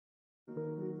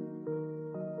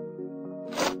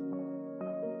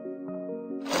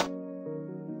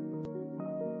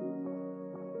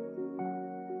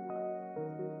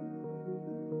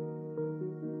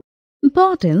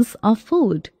Importance of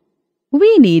food.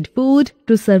 We need food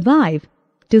to survive,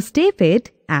 to stay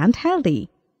fit and healthy.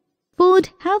 Food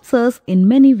helps us in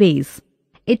many ways.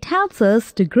 It helps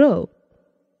us to grow.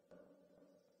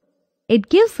 It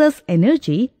gives us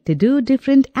energy to do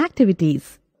different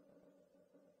activities.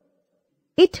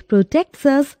 It protects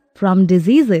us from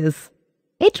diseases.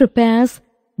 It repairs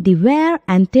the wear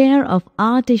and tear of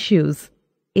our tissues.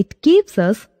 It keeps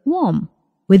us warm.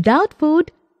 Without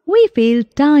food, we feel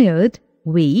tired,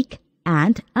 weak,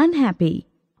 and unhappy.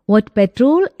 What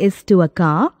petrol is to a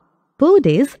car, food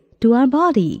is to our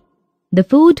body. The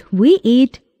food we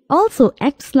eat also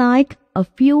acts like a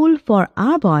fuel for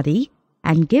our body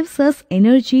and gives us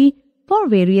energy for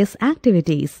various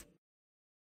activities.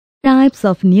 Types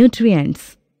of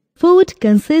nutrients. Food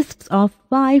consists of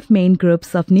 5 main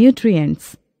groups of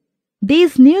nutrients.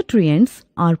 These nutrients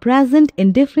are present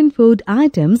in different food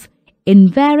items in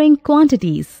varying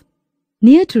quantities.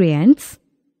 Nutrients,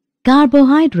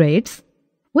 carbohydrates,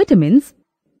 vitamins,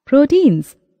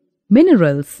 proteins,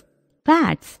 minerals,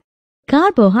 fats.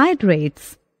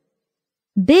 Carbohydrates.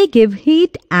 They give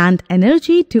heat and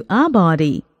energy to our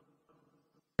body.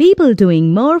 People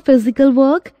doing more physical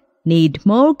work need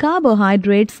more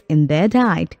carbohydrates in their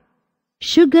diet.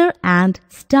 Sugar and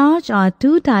starch are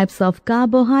 2 types of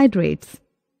carbohydrates.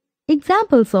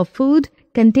 Examples of food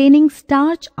containing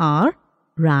starch are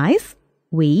rice,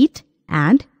 wheat,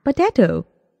 and potato.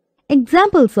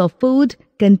 Examples of food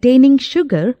containing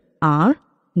sugar are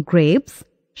grapes,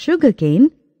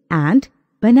 sugarcane, and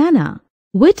banana.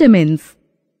 Vitamins.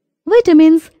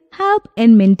 Vitamins help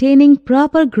in maintaining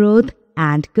proper growth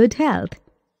and good health.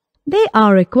 They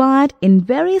are required in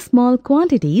very small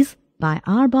quantities by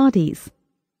our bodies.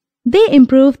 They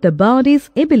improve the body's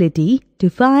ability to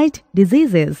fight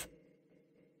diseases.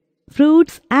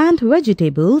 Fruits and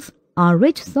vegetables are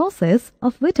rich sources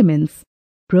of vitamins.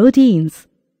 Proteins.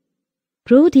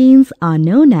 Proteins are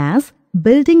known as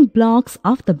building blocks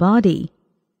of the body.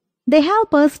 They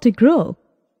help us to grow.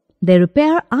 They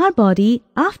repair our body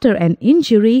after an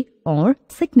injury or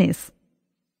sickness.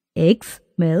 Eggs,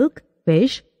 milk,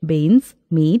 fish, beans,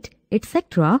 meat,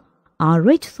 etc. are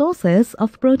rich sources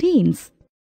of proteins.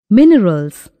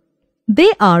 Minerals.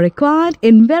 They are required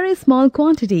in very small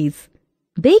quantities.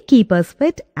 They keep us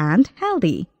fit and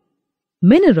healthy.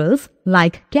 Minerals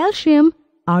like calcium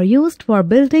are used for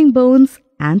building bones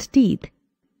and teeth.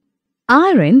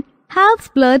 Iron helps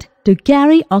blood to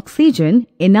carry oxygen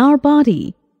in our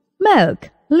body. Milk,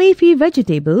 leafy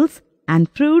vegetables, and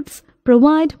fruits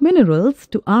provide minerals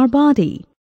to our body.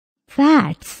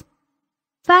 Fats.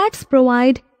 Fats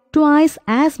provide twice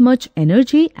as much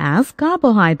energy as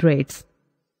carbohydrates.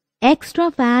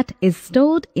 Extra fat is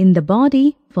stored in the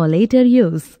body for later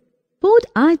use. Food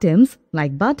items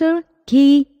like butter,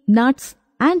 ghee, nuts,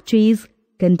 and cheese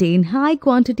contain high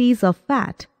quantities of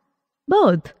fat.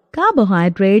 Both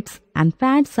carbohydrates and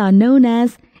fats are known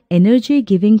as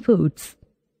energy-giving foods.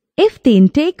 If the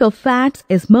intake of fats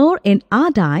is more in our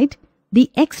diet,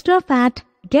 the extra fat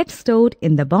gets stored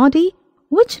in the body,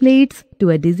 which leads to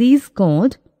a disease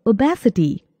called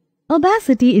obesity.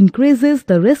 Obesity increases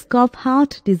the risk of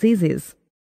heart diseases.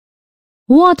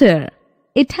 Water.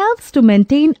 It helps to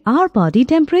maintain our body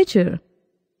temperature.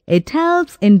 It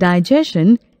helps in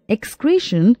digestion,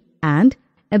 excretion, and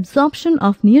absorption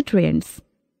of nutrients.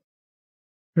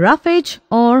 Roughage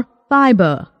or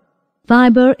fiber.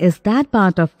 Fiber is that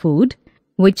part of food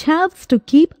which helps to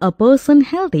keep a person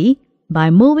healthy by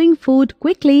moving food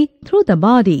quickly through the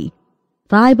body.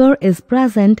 Fiber is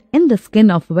present in the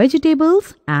skin of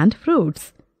vegetables and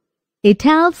fruits. It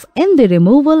helps in the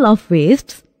removal of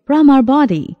wastes from our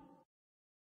body.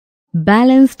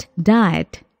 Balanced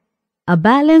diet. A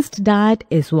balanced diet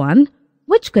is one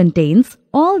which contains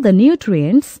all the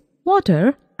nutrients,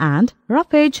 water, and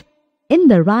roughage in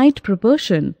the right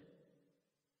proportion.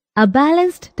 A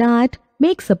balanced diet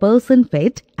makes a person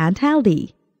fit and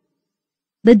healthy.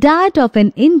 The diet of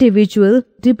an individual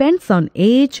depends on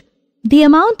age, the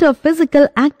amount of physical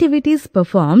activities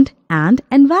performed, and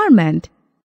environment.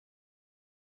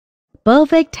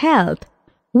 Perfect health.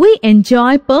 We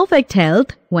enjoy perfect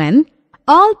health when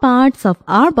all parts of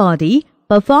our body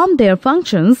perform their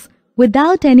functions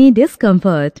without any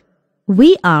discomfort.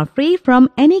 We are free from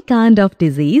any kind of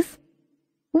disease.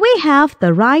 We have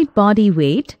the right body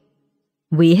weight.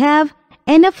 We have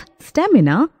enough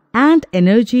stamina and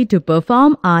energy to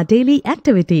perform our daily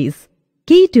activities.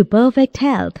 Key to perfect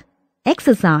health: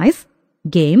 exercise,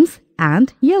 games,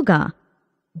 and yoga.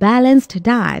 Balanced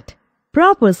diet,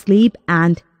 proper sleep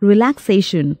and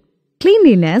relaxation,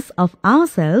 cleanliness of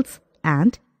ourselves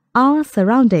and our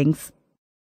surroundings.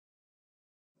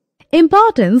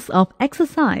 Importance of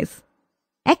exercise.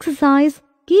 Exercise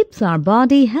keeps our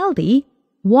body healthy.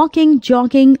 Walking,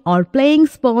 jogging, or playing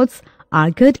sports are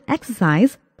good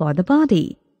exercise for the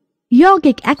body.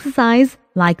 Yogic exercise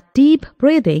like deep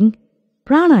breathing,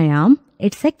 pranayam,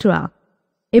 etc.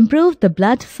 improve the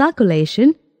blood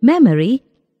circulation, memory,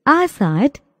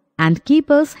 eyesight, and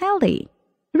keep us healthy.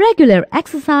 Regular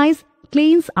exercise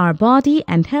cleans our body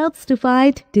and helps to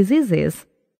fight diseases.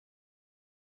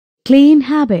 Clean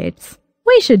habits.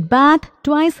 We should bath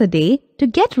twice a day to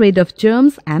get rid of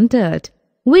germs and dirt.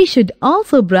 We should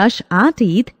also brush our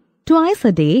teeth twice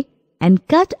a day and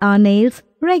cut our nails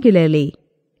regularly.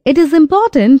 It is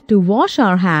important to wash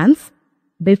our hands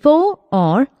before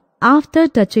or after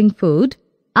touching food,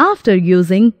 after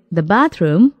using the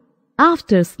bathroom,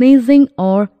 after sneezing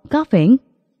or coughing,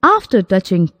 after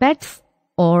touching pets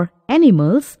or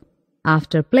animals,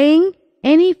 after playing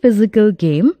any physical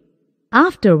game,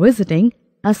 after visiting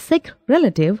a sick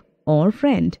relative or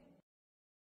friend.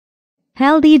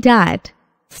 Healthy diet.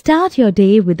 Start your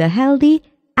day with a healthy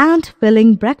and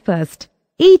filling breakfast.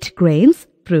 Eat grains,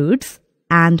 fruits,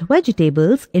 and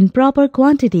vegetables in proper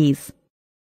quantities.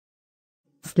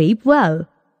 Sleep well.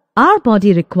 Our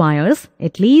body requires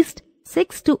at least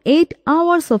 6 to 8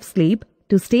 hours of sleep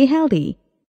to stay healthy.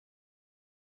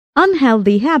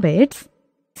 Unhealthy habits,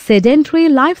 sedentary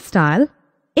lifestyle,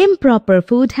 improper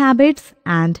food habits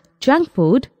and junk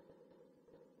food,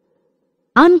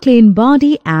 unclean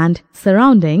body and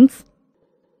surroundings,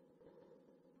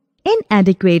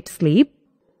 inadequate sleep,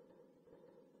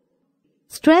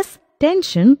 stress,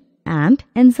 tension, and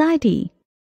anxiety.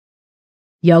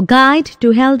 Your guide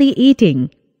to healthy eating.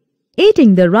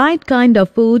 Eating the right kind of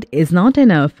food is not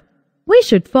enough. We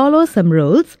should follow some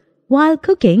rules while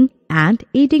cooking and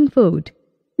eating food.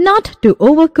 Not to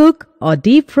overcook or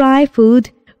deep fry food,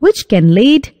 which can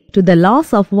lead to the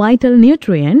loss of vital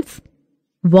nutrients.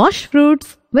 Wash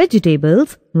fruits,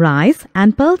 vegetables, rice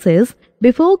and pulses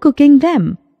before cooking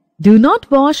them. Do not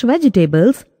wash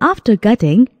vegetables after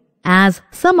cutting, as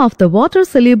some of the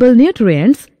water-soluble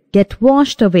nutrients get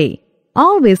washed away.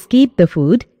 Always keep the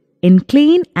food in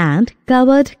clean and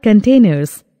covered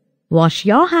containers. Wash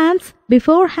your hands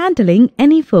before handling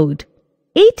any food.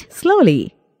 Eat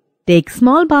slowly. Take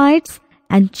small bites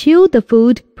and chew the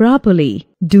food properly.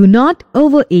 Do not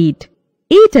overeat.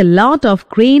 Eat a lot of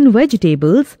green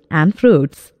vegetables and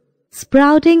fruits.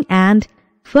 Sprouting and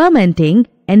fermenting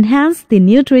enhance the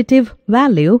nutritive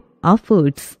value of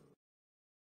foods.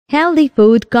 Healthy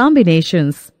food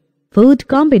combinations. Food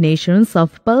combinations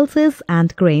of pulses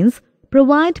and grains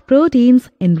provide proteins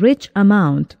in rich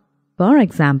amount. For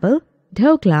example,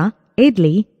 dhokla,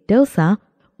 idli, dosa,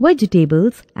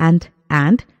 vegetables and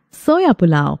soya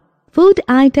pulao. Food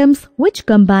items which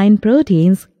combine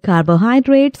proteins,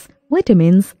 carbohydrates,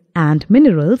 vitamins and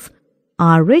minerals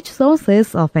are rich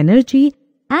sources of energy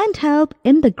and help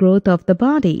in the growth of the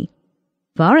body.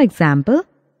 For example,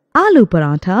 aloo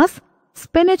parathas,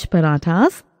 spinach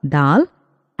parathas, dal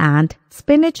and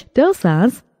spinach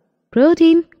dosas,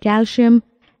 protein, calcium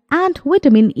and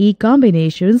vitamin E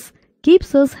combinations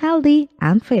keeps us healthy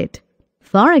and fit.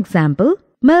 For example,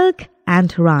 milk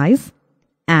and rice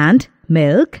and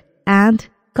milk and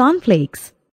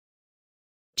cornflakes.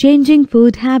 Changing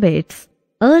food habits.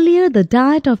 Earlier, the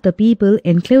diet of the people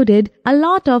included a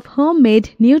lot of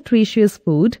homemade nutritious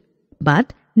food,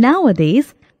 but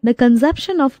nowadays, the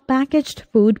consumption of packaged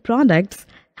food products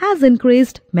has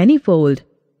increased manyfold.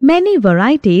 Many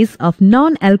varieties of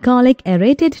non-alcoholic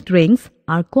aerated drinks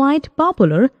are quite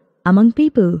popular among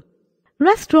people.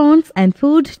 Restaurants and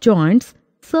food joints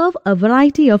serve a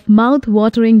variety of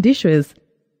mouth-watering dishes.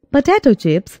 Potato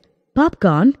chips,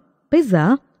 popcorn,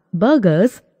 pizza,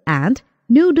 burgers, and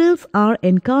noodles are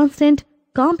in constant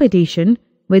competition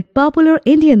with popular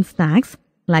Indian snacks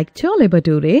like chole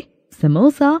bhature,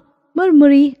 samosa,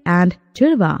 murmuri, and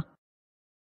churwa.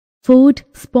 Food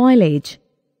spoilage.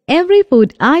 Every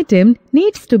food item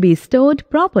needs to be stored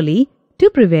properly to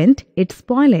prevent its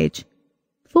spoilage.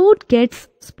 Food gets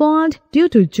spoiled due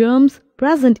to germs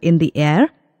present in the air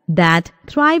that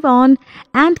thrive on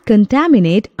and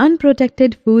contaminate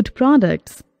unprotected food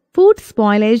products. Food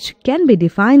spoilage can be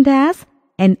defined as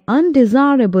an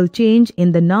undesirable change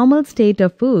in the normal state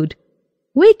of food.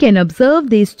 We can observe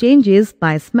these changes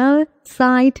by smell,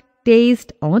 sight,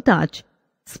 taste, or touch.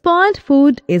 Spoiled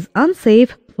food is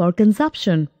unsafe for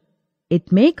consumption.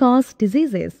 It may cause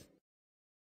diseases.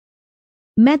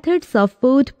 Methods of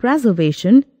food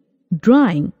preservation.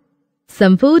 Drying.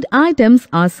 Some food items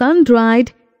are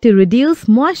sun-dried to reduce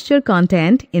moisture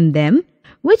content in them,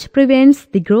 which prevents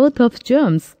the growth of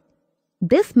germs.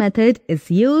 This method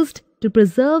is used to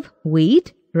preserve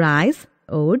wheat, rice,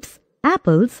 oats,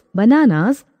 apples,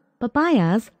 bananas,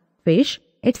 papayas, fish,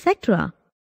 etc.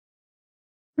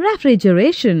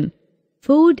 Refrigeration.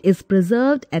 Food is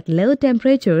preserved at low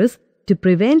temperatures to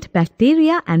prevent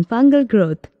bacteria and fungal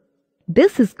growth.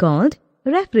 This is called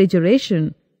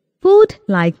refrigeration. Food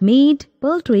like meat,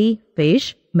 poultry,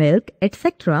 fish, milk,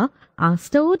 etc. are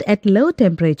stored at low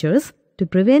temperatures to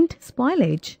prevent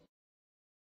spoilage.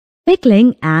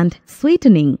 Pickling and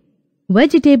sweetening.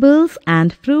 Vegetables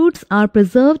and fruits are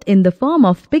preserved in the form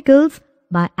of pickles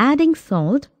by adding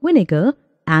salt, vinegar,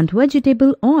 and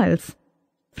vegetable oils.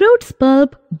 Fruits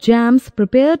pulp, jams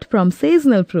prepared from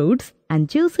seasonal fruits, and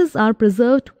juices are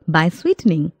preserved by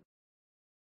sweetening.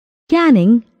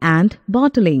 Canning and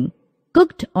bottling.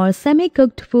 Cooked or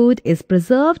semi-cooked food is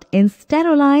preserved in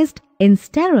sterilized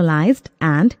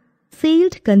and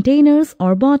sealed containers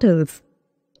or bottles.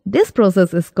 This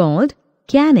process is called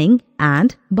canning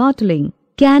and bottling.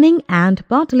 Canning and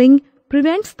bottling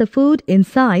prevents the food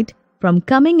inside from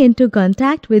coming into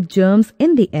contact with germs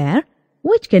in the air,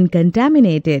 which can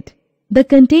contaminate it. The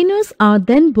containers are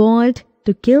then boiled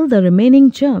to kill the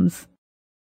remaining germs.